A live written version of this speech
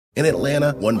In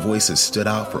Atlanta, one voice has stood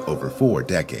out for over 4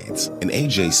 decades. An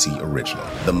AJC original,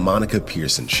 The Monica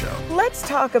Pearson Show. Let's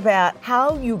talk about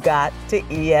how you got to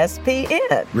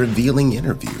ESPN. Revealing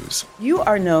interviews. You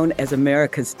are known as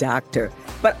America's doctor,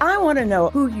 but I want to know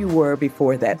who you were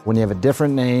before that. When you have a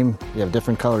different name, you have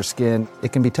different color skin,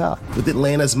 it can be tough. With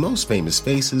Atlanta's most famous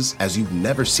faces as you've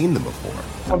never seen them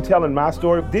before. I'm telling my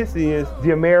story. This is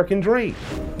the American dream.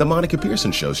 The Monica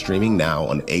Pearson Show, streaming now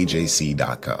on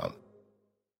AJC.com.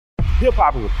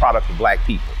 Hip-hop is a product of black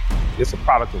people. It's a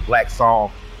product of black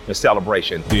song and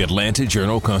celebration. The Atlanta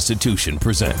Journal-Constitution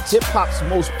presents hip-hop's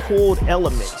most pulled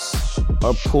elements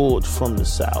are pulled from the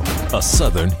South. A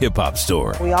Southern hip-hop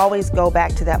story. We always go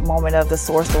back to that moment of the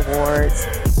Source Awards.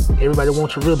 Everybody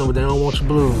wants your rhythm, but they don't want your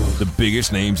blues. The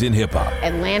biggest names in hip-hop.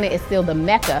 Atlanta is still the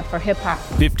mecca for hip-hop.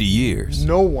 50 years.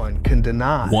 No one can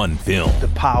deny one film. The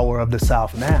power of the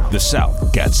South now. The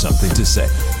South got something to say.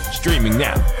 Streaming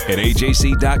now at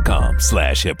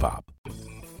ajc.com/hiphop.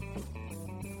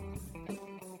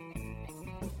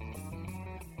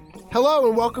 Hello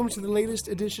and welcome to the latest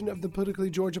edition of the Politically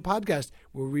Georgia podcast,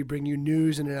 where we bring you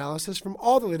news and analysis from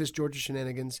all the latest Georgia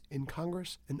shenanigans in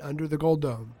Congress and under the Gold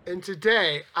Dome. And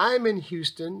today, I'm in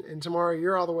Houston, and tomorrow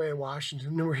you're all the way in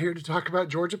Washington, and we're here to talk about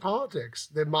Georgia politics,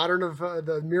 the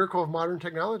miracle of modern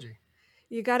technology.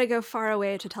 You got to go far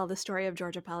away to tell the story of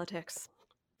Georgia politics.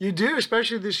 You do,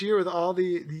 especially this year with all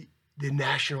the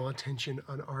national attention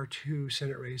on our 2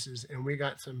 Senate races, and we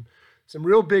got some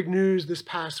real big news this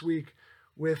past week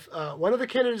with one of the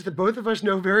candidates that both of us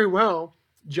know very well,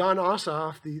 Jon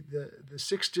Ossoff, the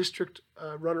 6th District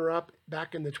runner-up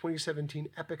back in the 2017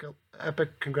 epic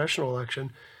congressional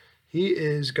election. He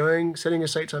is setting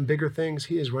his sights on bigger things.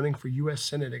 He is running for U.S.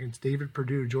 Senate against David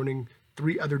Perdue, joining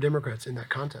 3 other Democrats in that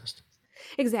contest.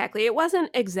 Exactly. It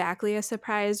wasn't exactly a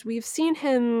surprise. We've seen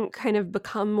him kind of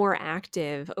become more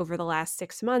active over the last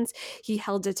 6 months. He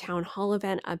held a town hall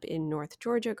event up in North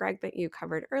Georgia, Greg, that you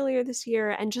covered earlier this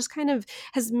year, and just kind of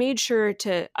has made sure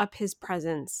to up his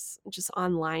presence just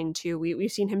online too.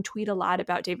 We've seen him tweet a lot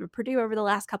about David Perdue over the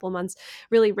last couple months,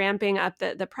 really ramping up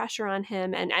the pressure on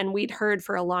him. And we'd heard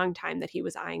for a long time that he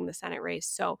was eyeing the Senate race.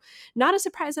 So not a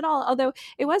surprise at all, although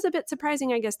it was a bit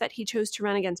surprising, I guess, that he chose to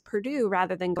run against Perdue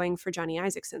rather than going for Johnny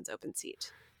Isakson's open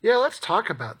seat. Yeah, let's talk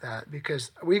about that,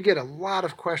 because we get a lot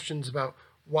of questions about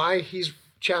why he's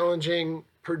challenging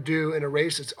Perdue in a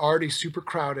race that's already super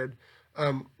crowded,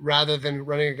 rather than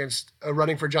running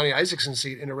for Johnny Isakson's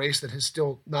seat in a race that has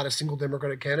still not a single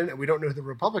Democratic candidate, and we don't know who the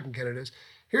Republican candidate is.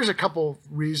 Here's a couple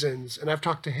reasons, and I've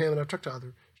talked to him and I've talked to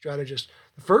other strategists.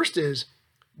 The first is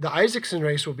the Isakson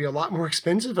race will be a lot more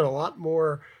expensive and a lot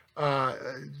more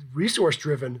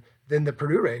resource-driven than the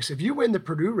Perdue race. If you win the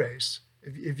Perdue race,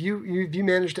 if you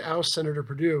manage to oust Senator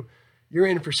Perdue, you're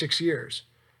in for 6 years.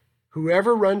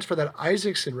 Whoever runs for that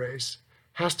Isakson race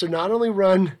has to not only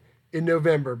run in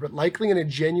November, but likely in a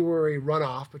January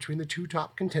runoff between the 2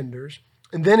 top contenders,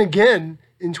 and then again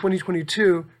in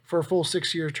 2022 for a full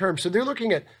 6-year term. So they're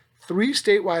looking at 3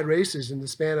 statewide races in the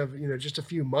span of just a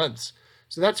few months.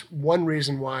 So that's one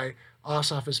reason why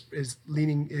Ossoff is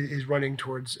running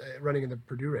towards running in the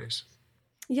Perdue race.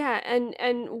 Yeah,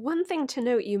 and one thing to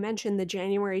note, you mentioned the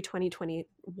January 2021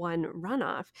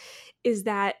 runoff, is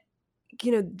that,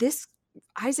 this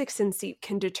Isakson seat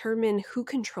can determine who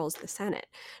controls the Senate.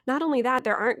 Not only that,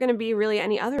 there aren't going to be really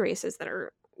any other races that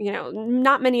are,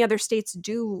 not many other states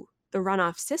do the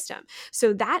runoff system.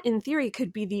 So that, in theory,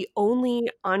 could be the only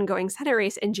ongoing Senate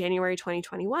race in January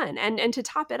 2021. And to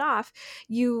top it off,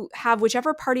 you have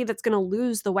whichever party that's going to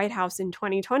lose the White House in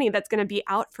 2020 that's going to be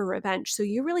out for revenge. So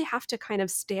you really have to kind of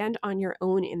stand on your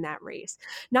own in that race.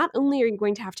 Not only are you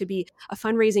going to have to be a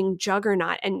fundraising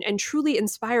juggernaut and truly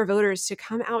inspire voters to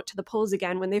come out to the polls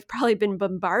again when they've probably been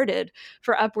bombarded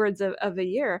for upwards of a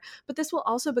year, but this will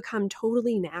also become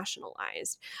totally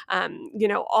nationalized.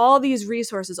 All these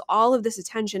resources, all of this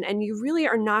attention, and you really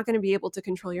are not going to be able to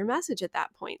control your message at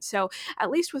that point. So at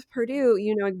least with Perdue,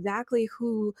 you know exactly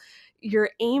who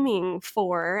you're aiming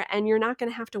for, and you're not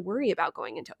going to have to worry about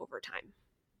going into overtime.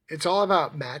 It's all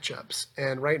about matchups.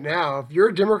 And right now, if you're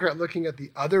a Democrat looking at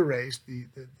the other race, the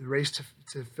race to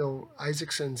fill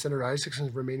Senator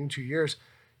Isakson's remaining 2 years,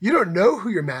 you don't know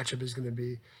who your matchup is going to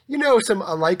be. You know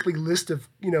a likely list of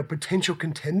potential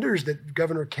contenders that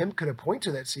Governor Kemp could appoint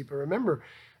to that seat. But remember,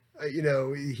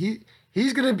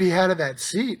 he's going to be out of that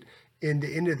seat in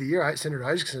the end of the year. Senator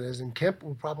Isakson is, and Kemp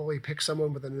will probably pick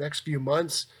someone within the next few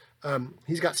months.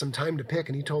 He's got some time to pick,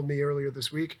 and he told me earlier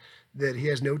this week that he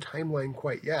has no timeline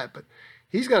quite yet. But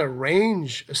he's got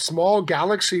a small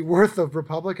galaxy worth of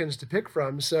Republicans to pick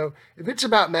from. So if it's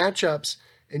about matchups,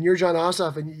 and you're Jon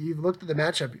Ossoff and you've looked at the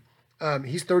matchup,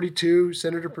 He's 32.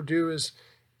 Senator Perdue is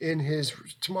in his,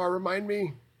 Tamar, remind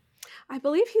me. I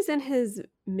believe he's in his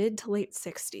mid to late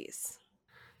 60s.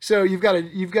 So you've got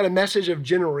a message of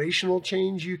generational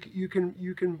change you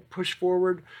can push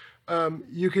forward.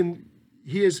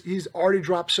 He's already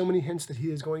dropped so many hints that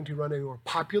he is going to run a more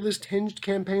populist hinged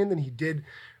campaign than he did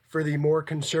for the more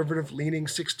conservative leaning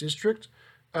 6th district.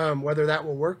 Whether that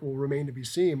will work will remain to be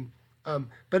seen.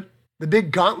 But the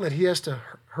big gauntlet he has to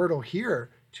hurdle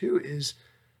here too is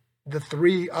the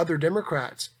 3 other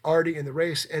Democrats already in the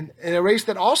race, and a race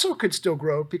that also could still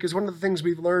grow, because one of the things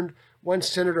we've learned once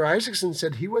Senator Isaacson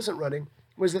said he wasn't running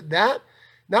was that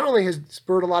not only has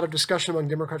spurred a lot of discussion among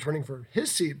Democrats running for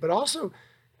his seat, but also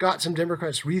got some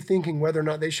Democrats rethinking whether or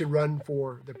not they should run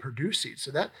for the Perdue seat.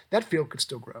 So that field could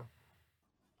still grow.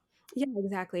 Yeah,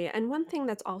 exactly. And one thing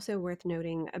that's also worth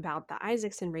noting about the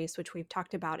Isaacson race, which we've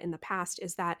talked about in the past,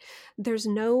 is that there's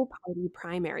no party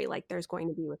primary like there's going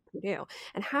to be with Perdue.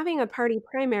 And having a party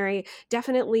primary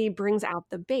definitely brings out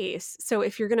the base. So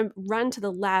if you're going to run to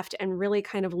the left and really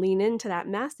kind of lean into that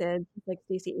message, like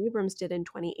Stacey Abrams did in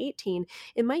 2018,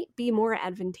 it might be more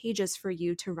advantageous for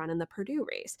you to run in the Perdue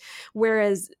race.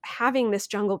 Whereas having this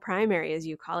jungle primary, as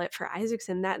you call it, for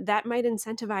Isaacson, that might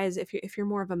incentivize, if you're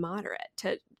more of a moderate,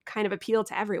 to kind of appeal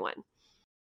to everyone.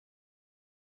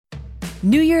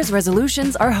 New Year's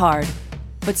resolutions are hard,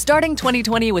 but starting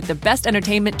 2020 with the best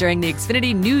entertainment during the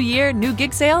Xfinity New Year, New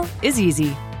Gig Sale is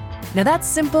easy. Now that's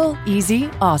simple, easy,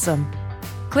 awesome.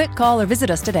 Click, call, or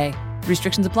visit us today.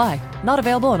 Restrictions apply. Not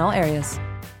available in all areas.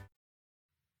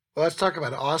 Well, let's talk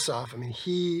about Ossoff. I mean,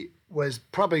 he was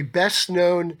probably best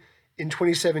known in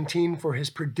 2017 for his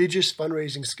prodigious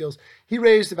fundraising skills. He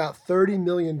raised about $30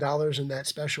 million in that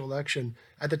special election.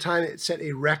 At the time, it set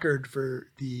a record for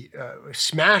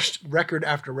smashed record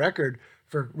after record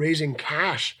for raising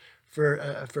cash for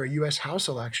a U.S. House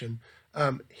election.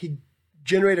 He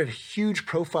generated a huge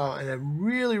profile and a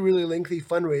really, really lengthy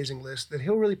fundraising list that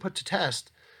he'll really put to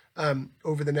test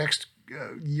over the next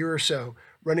year or so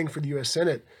running for the U.S.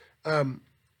 Senate.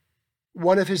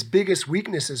 One of his biggest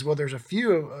weaknesses, well, there's a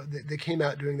few that came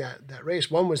out during that race.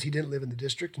 One was he didn't live in the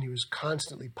district, and he was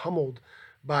constantly pummeled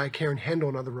by Karen Handel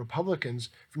and other Republicans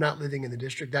for not living in the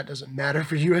district. That doesn't matter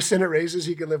for U.S. Senate races.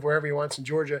 He can live wherever he wants in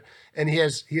Georgia, and he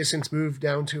has since moved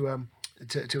down to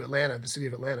Atlanta, the city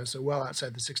of Atlanta, so well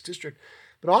outside the 6th district.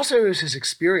 But also it was his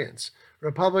experience.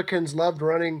 Republicans loved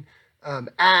running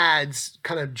ads,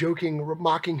 kind of joking,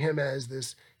 mocking him as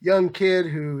this young kid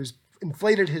who's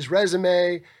inflated his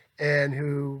resume and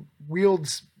who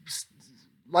wields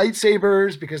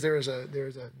lightsabers, because there was a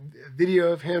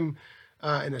video of him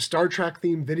in a Star Trek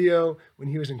themed video when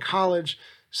he was in college.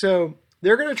 So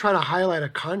they're going to try to highlight a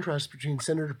contrast between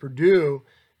Senator Perdue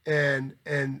and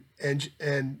Jon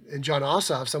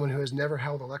Ossoff, someone who has never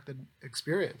held elected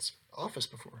office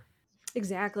before.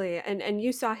 Exactly. And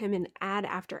you saw him in ad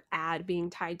after ad being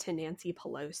tied to Nancy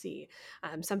Pelosi,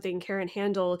 something Karen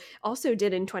Handel also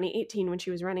did in 2018 when she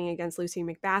was running against Lucy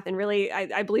McBath. And really,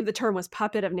 I believe the term was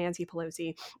puppet of Nancy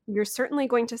Pelosi. You're certainly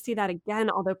going to see that again,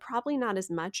 although probably not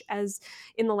as much as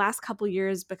in the last couple of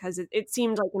years, because it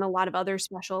seemed like in a lot of other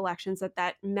special elections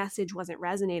that message wasn't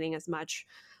resonating as much.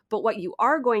 But what you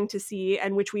are going to see,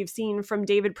 and which we've seen from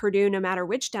David Perdue, no matter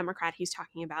which Democrat he's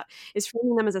talking about, is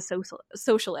framing them as a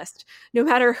socialist, no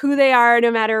matter who they are,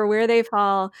 no matter where they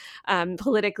fall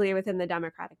politically within the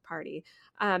Democratic Party.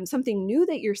 Something new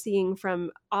that you're seeing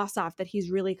from Ossoff that he's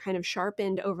really kind of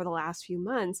sharpened over the last few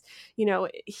months,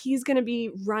 he's going to be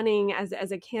running as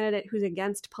a candidate who's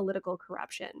against political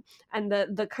corruption. And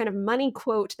the kind of money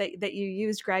quote that you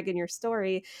used, Greg, in your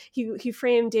story, he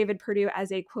framed David Perdue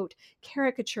as a, quote,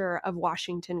 caricature of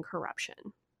Washington corruption.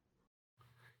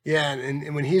 Yeah,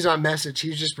 and when he's on message,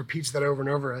 he just repeats that over and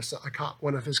over. I caught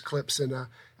one of his clips on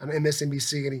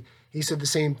MSNBC, and he said the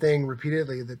same thing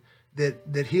repeatedly,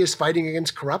 that he is fighting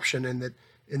against corruption, and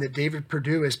that David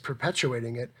Perdue is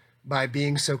perpetuating it by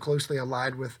being so closely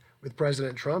allied with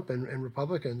President Trump and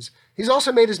Republicans. He's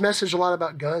also made his message a lot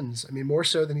about guns. I mean, more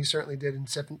so than he certainly did in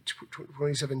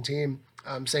 2017,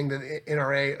 saying that the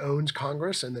NRA owns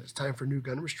Congress and that it's time for new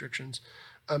gun restrictions.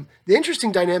 The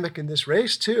interesting dynamic in this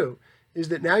race, too, is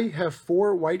that now you have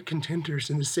 4 white contenders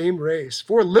in the same race,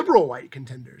 4 liberal white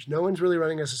contenders. No one's really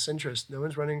running as a centrist. No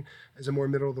one's running as a more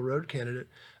middle-of-the-road candidate.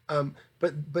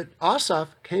 But Ossoff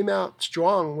came out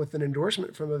strong with an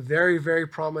endorsement from a very, very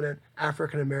prominent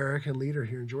African-American leader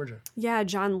here in Georgia. Yeah,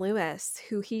 John Lewis,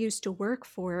 who he used to work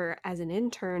for as an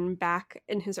intern back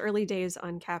in his early days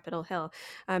on Capitol Hill.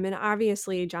 And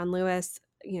obviously, John Lewis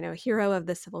hero of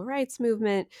the civil rights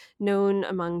movement, known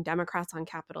among Democrats on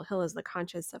Capitol Hill as the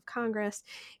conscience of Congress.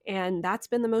 And that's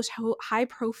been the most high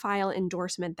profile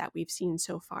endorsement that we've seen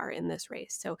so far in this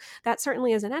race. So that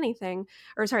certainly isn't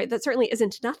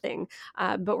nothing.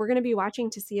 But we're going to be watching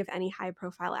to see if any high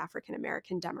profile African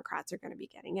American Democrats are going to be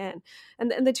getting in.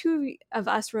 And the two of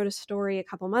us wrote a story a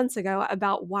couple months ago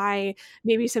about why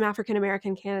maybe some African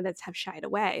American candidates have shied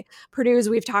away. Purdue, as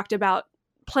we've talked about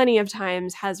plenty of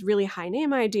times, has really high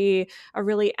name ID, a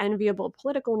really enviable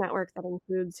political network that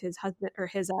includes his husband or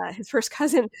his first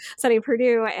cousin, Sonny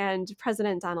Perdue, and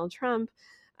President Donald Trump.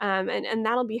 And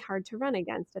that'll be hard to run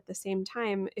against. At the same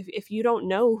time, if you don't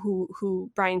know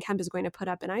who Brian Kemp is going to put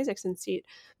up in Isaacson's seat,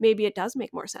 maybe it does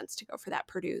make more sense to go for that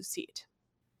Purdue seat.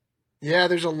 Yeah,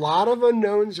 there's a lot of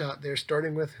unknowns out there,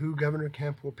 starting with who Governor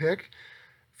Kemp will pick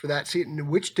for that seat and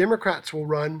which Democrats will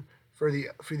run for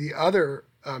the other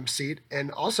seat.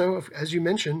 And also, as you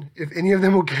mentioned, if any of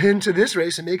them will get into this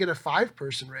race and make it a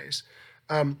 5-person race.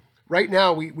 Right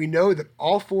now, we know that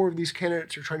all 4 of these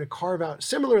candidates are trying to carve out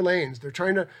similar lanes. They're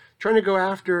trying to go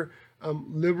after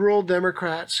liberal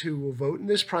Democrats who will vote in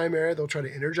this primary. They'll try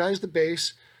to energize the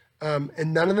base,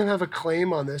 and none of them have a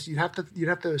claim on this. You'd have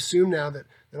to assume now that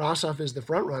Ossoff is the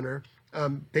front runner,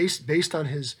 based on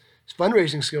his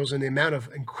fundraising skills and the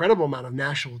incredible amount of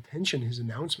national attention his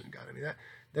announcement got. I mean,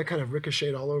 that kind of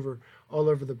ricocheted all over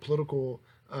the political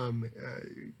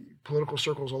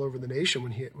circles all over the nation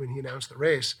when he announced the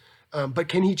race. But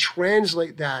can he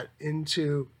translate that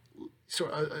into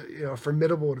a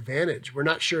formidable advantage? We're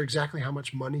not sure exactly how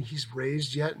much money he's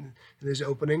raised yet in his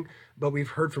opening, but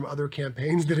we've heard from other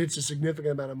campaigns that it's a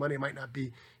significant amount of money. It might not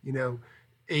be,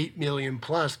 $8 million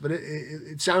plus, but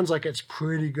it sounds like it's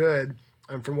pretty good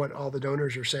from what all the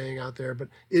donors are saying out there. But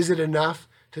is it enough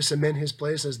to cement his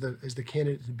place as the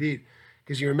candidate to beat?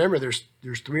 Because you remember there's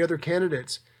 3 other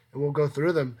candidates, and we'll go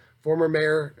through them. Former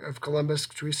Mayor of Columbus,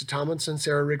 Teresa Tomlinson,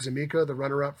 Sarah Riggs-Amico, the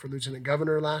runner-up for Lieutenant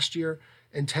Governor last year,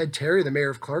 and Ted Terry, the Mayor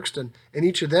of Clarkston. And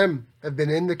each of them have been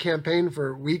in the campaign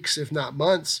for weeks, if not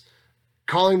months,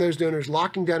 calling those donors,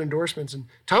 locking down endorsements. And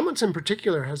Tomlinson in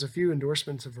particular has a few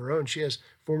endorsements of her own. She has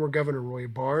former Governor Roy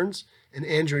Barnes and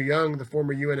Andrew Young, the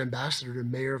former UN ambassador to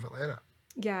Mayor of Atlanta.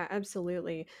 Yeah,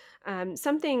 absolutely.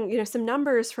 Some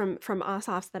numbers from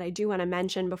Ossoff's that I do want to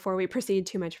mention before we proceed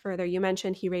too much further. You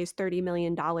mentioned he raised $30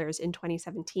 million in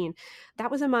 2017.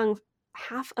 That was among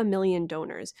 500,000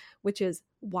 donors, which is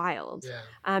wild. Yeah.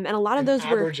 And a lot of those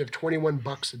were average of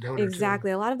 $21 a donor.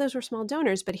 Exactly. Too. A lot of those were small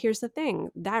donors. But here's the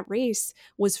thing. That race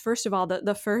was, first of all,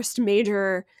 the first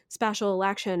major special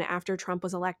election after Trump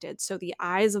was elected. So the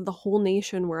eyes of the whole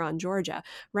nation were on Georgia.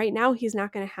 Right now, he's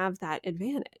not going to have that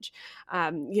advantage.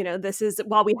 This is,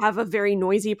 while we have a very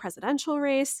noisy presidential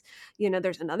race,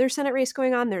 there's another Senate race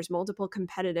going on. There's multiple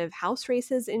competitive House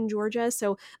races in Georgia.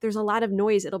 So there's a lot of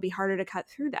noise. It'll be harder to cut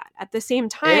through that. At the same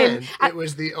time, it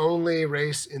was the only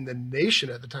race in the nation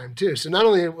at the time too. So not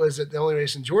only was it the only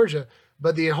race in Georgia,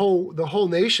 but the whole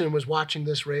nation was watching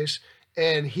this race,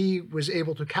 and he was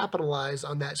able to capitalize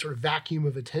on that sort of vacuum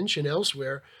of attention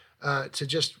elsewhere to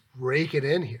just rake it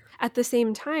in here. At the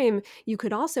same time, you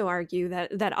could also argue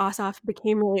that Ossoff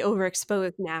became really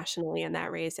overexposed nationally in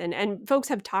that race. And folks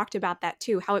have talked about that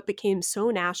too, how it became so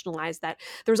nationalized that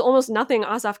there was almost nothing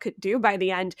Ossoff could do by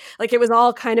the end. Like, it was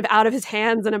all kind of out of his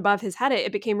hands and above his head.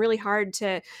 It became really hard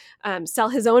to sell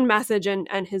his own message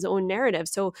and his own narrative.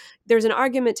 So there's an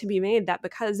argument to be made that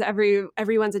because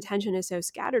everyone's attention is so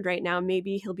scattered right now,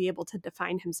 maybe he'll be able to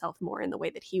define himself more in the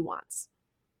way that he wants.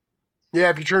 Yeah,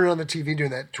 if you turn it on the TV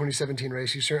during that 2017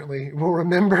 race, you certainly will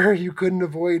remember you couldn't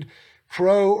avoid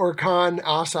pro or con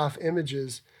Ossoff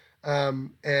images.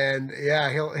 And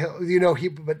yeah,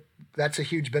 but that's a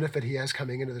huge benefit he has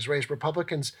coming into this race.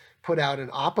 Republicans put out an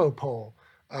Oppo poll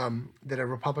that a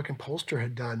Republican pollster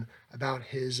had done about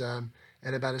his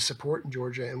support in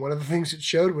Georgia. And one of the things it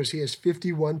showed was he has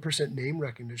 51% name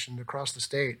recognition across the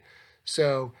state.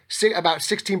 So about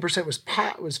 16%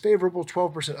 was favorable,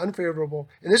 12% unfavorable.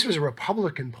 And this was a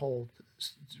Republican poll,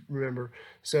 remember.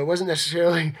 So it wasn't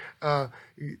necessarily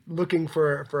looking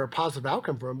for a positive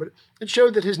outcome for him, but it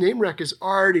showed that his name rec is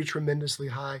already tremendously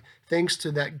high, thanks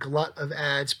to that glut of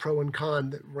ads, pro and con,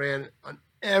 that ran on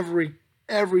every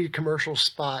commercial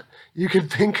spot you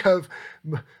could think of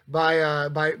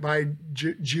by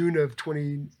June of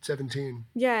 2017.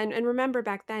 Yeah, and remember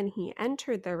back then he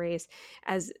entered the race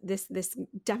as this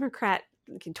Democrat,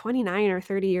 29 or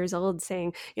 30 years old,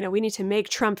 saying, we need to make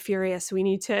Trump furious. We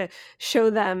need to show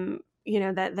them,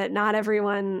 that not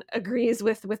everyone agrees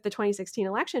with the 2016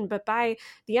 election, but by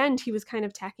the end, he was kind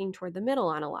of tacking toward the middle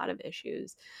on a lot of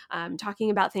issues, talking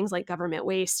about things like government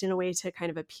waste in a way to kind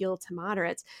of appeal to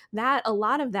moderates. That a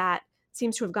lot of that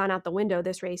seems to have gone out the window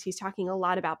this race. He's talking a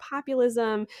lot about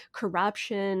populism,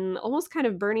 corruption, almost kind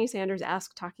of Bernie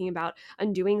Sanders-esque, talking about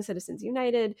undoing Citizens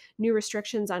United, new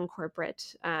restrictions on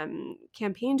corporate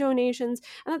campaign donations.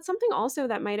 And that's something also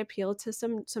that might appeal to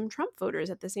some Trump voters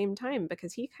at the same time,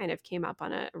 because he kind of came up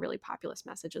on a really populist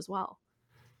message as well.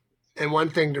 And one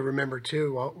thing to remember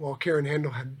too, while Karen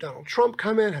Handel had Donald Trump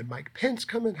come in, had Mike Pence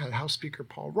come in, had House Speaker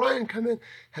Paul Ryan come in,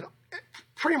 had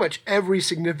pretty much every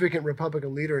significant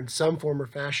Republican leader in some form or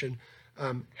fashion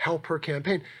help her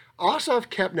campaign. Ossoff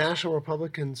kept National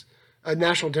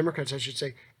Democrats, I should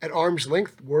say, at arm's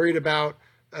length, worried about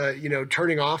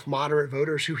turning off moderate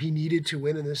voters who he needed to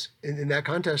win in that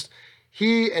contest.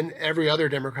 He and every other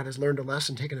Democrat has learned a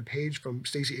lesson, taken a page from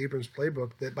Stacey Abrams'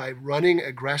 playbook, that by running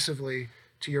aggressively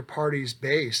to your party's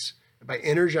base, by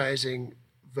energizing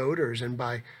voters and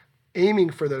by aiming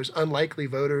for those unlikely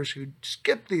voters who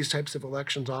skip these types of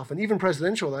elections often, even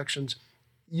presidential elections,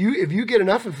 if you get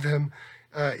enough of them,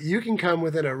 you can come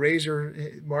within a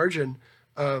razor margin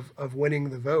of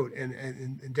winning the vote.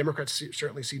 And Democrats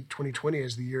certainly see 2020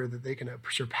 as the year that they can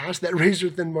surpass that razor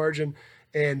thin margin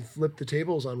and flip the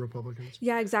tables on Republicans.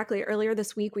 Yeah, exactly. Earlier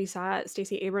this week, we saw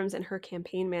Stacey Abrams and her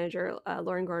campaign manager,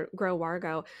 Lauren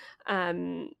Groh-Wargo,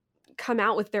 come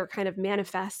out with their kind of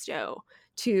manifesto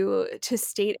to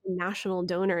state national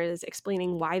donors,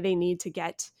 explaining why they need to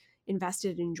get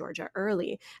invested in Georgia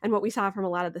early. And what we saw from a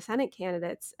lot of the Senate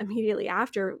candidates immediately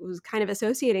after was kind of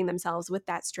associating themselves with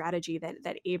that strategy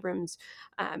that Abrams,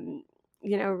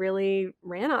 really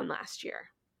ran on last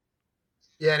year.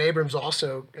 Yeah, and Abrams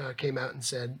also came out and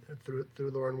said through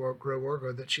Lauren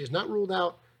Groh-Wargo that she has not ruled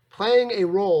out playing a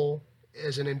role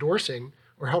as in endorsing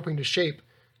or helping to shape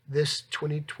this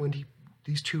 2020,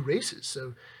 these two races.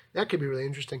 So that could be really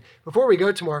interesting. Before we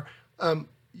go, Tamar,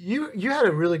 you had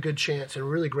a really good chance and a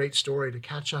really great story to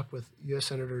catch up with U.S.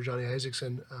 Senator Johnny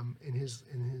Isakson in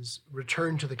his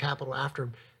return to the Capitol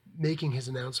after making his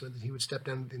announcement that he would step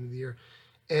down at the end of the year.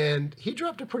 And he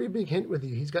dropped a pretty big hint with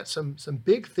you. He's got some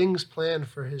big things planned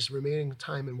for his remaining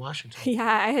time in Washington.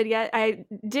 Yeah, I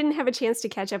didn't have a chance to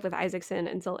catch up with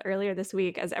Isakson until earlier this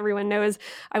week. As everyone knows,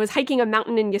 I was hiking a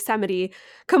mountain in Yosemite,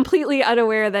 completely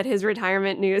unaware that his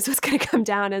retirement news was going to come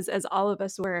down, as all of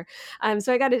us were.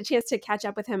 So I got a chance to catch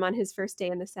up with him on his first day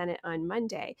in the Senate on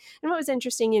Monday. And what was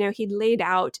interesting, he laid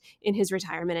out in his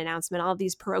retirement announcement all of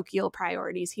these parochial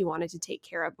priorities he wanted to take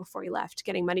care of before he left,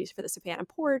 getting money for the Savannah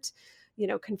port,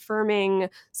 confirming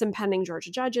some pending Georgia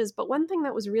judges. But one thing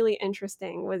that was really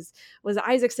interesting was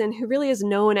Isakson, who really is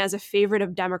known as a favorite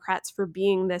of Democrats for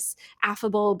being this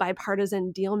affable,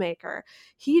 bipartisan deal maker.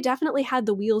 He definitely had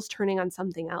the wheels turning on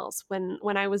something else. When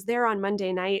I was there on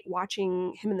Monday night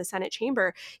watching him in the Senate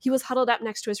chamber, he was huddled up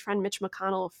next to his friend Mitch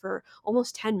McConnell for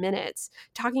almost 10 minutes,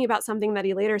 talking about something that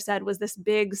he later said was this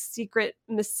big, secret,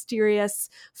 mysterious,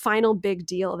 final big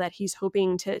deal that he's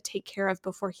hoping to take care of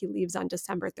before he leaves on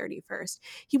December 31st.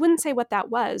 He wouldn't say what that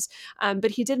was,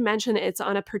 but he did mention it's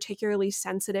on a particularly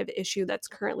sensitive issue that's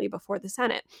currently before the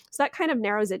Senate. So that kind of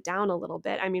narrows it down a little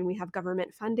bit. I mean, we have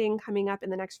government funding coming up in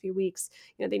the next few weeks.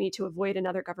 They need to avoid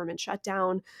another government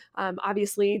shutdown.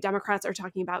 Obviously, Democrats are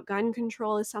talking about gun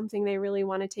control as something they really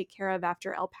want to take care of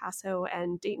after El Paso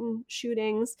and Dayton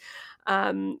shootings.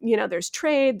 There's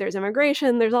trade, there's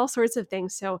immigration, there's all sorts of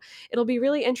things. So it'll be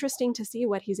really interesting to see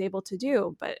what he's able to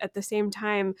do. But at the same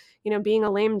time, being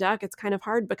a lame duck, it's kind of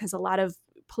hard because a lot of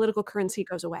political currency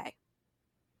goes away.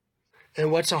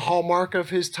 And what's a hallmark of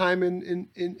his time in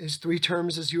his 3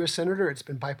 terms as U.S. Senator? It's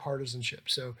been bipartisanship.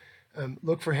 So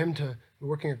look for him to be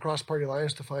working across party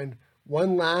lines to find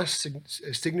one last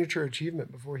signature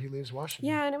achievement before he leaves Washington.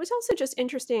 Yeah, and it was also just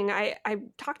interesting. I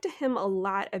talked to him a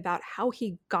lot about how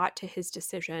he got to his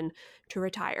decision to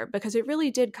retire, because it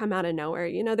really did come out of nowhere.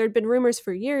 There'd been rumors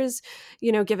for years,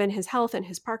 given his health and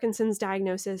his Parkinson's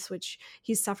diagnosis, which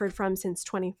he's suffered from since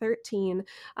 2013.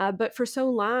 But for so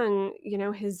long,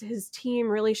 his team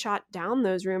really shot down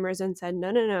those rumors and said,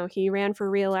 no. He ran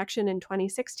for re-election in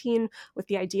 2016 with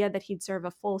the idea that he'd serve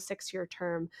a full 6-year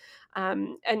term.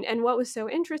 And what was so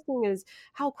interesting is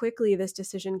how quickly this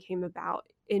decision came about.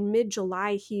 in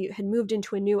mid-July, he had moved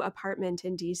into a new apartment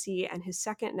in DC, and his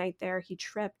second night there, he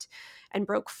tripped and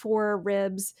broke 4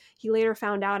 ribs. He later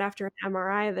found out after an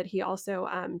MRI that he also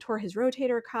tore his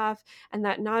rotator cuff, and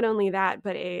that not only that,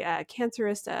 but a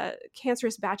cancerous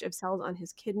batch of cells on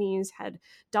his kidneys had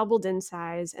doubled in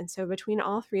size. And so between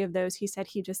all 3 of those, he said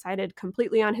he decided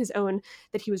completely on his own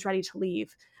that he was ready to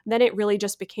leave. Then it really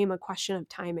just became a question of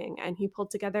timing, and he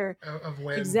pulled together of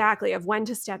when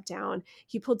to step down.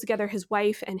 He pulled together his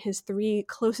wife and his 3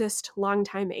 closest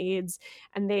longtime aides,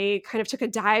 and they kind of took a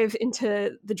dive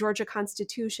into the Georgia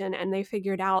Constitution, and they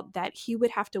figured out that he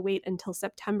would have to wait until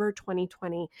September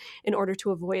 2020 in order to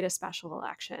avoid a special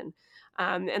election.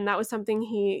 And that was something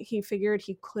he figured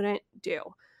he couldn't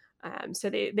do. So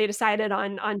they decided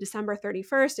on December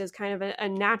 31st as kind of a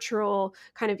natural,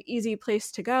 kind of easy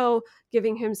place to go,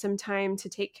 giving him some time to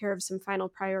take care of some final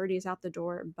priorities out the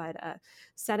door, but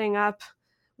setting up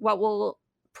what will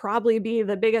probably be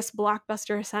the biggest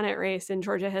blockbuster Senate race in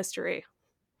Georgia history.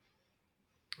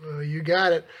 You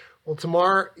got it. Well,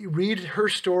 Tamar, read her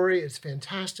story. It's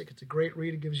fantastic. It's a great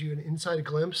read. It gives you an inside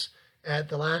glimpse at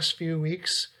the last few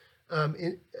weeks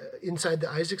inside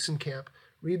the Isaacson camp.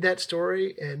 Read that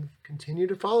story and continue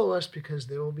to follow us because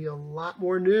there will be a lot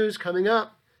more news coming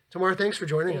up. Tamar, thanks for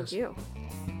joining us. Thank you.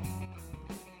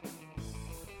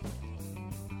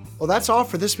 Well, that's all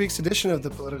for this week's edition of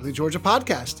the Politically Georgia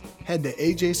podcast. Head to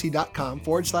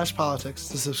ajc.com/politics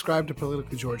to subscribe to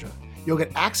Politically Georgia. You'll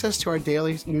get access to our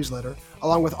daily newsletter,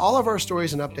 along with all of our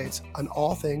stories and updates on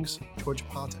all things Georgia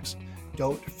politics.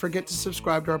 Don't forget to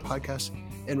subscribe to our podcast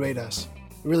and rate us.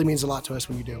 It really means a lot to us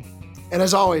when you do. And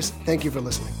as always, thank you for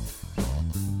listening.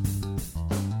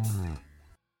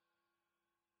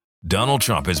 Donald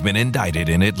Trump has been indicted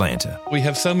in Atlanta. We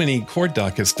have so many court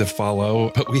dockets to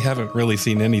follow, but we haven't really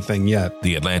seen anything yet.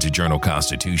 The Atlanta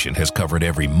Journal-Constitution has covered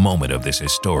every moment of this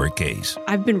historic case.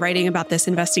 I've been writing about this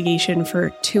investigation for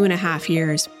 2.5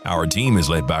 years. Our team is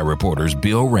led by reporters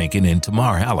Bill Rankin and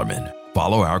Tamar Hallerman.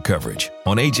 Follow our coverage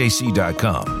on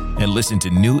AJC.com and listen to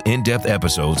new in-depth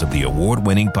episodes of the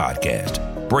award-winning podcast,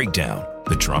 Breakdown,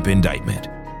 the Trump Indictment,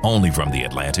 only from the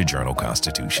Atlanta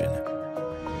Journal-Constitution.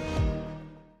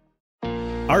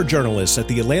 Our journalists at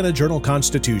the Atlanta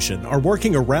Journal-Constitution are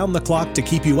working around the clock to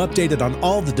keep you updated on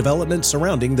all the developments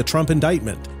surrounding the Trump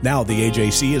indictment. Now the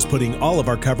AJC is putting all of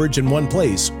our coverage in one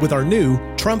place with our new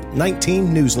Trump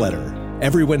 19 newsletter.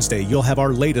 Every Wednesday, you'll have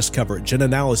our latest coverage and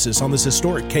analysis on this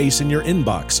historic case in your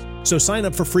inbox. So sign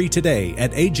up for free today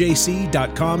at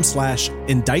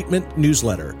ajc.com/indictment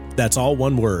newsletter. That's all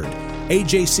one word.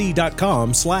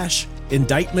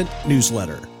 ajc.com/indictment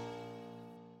newsletter.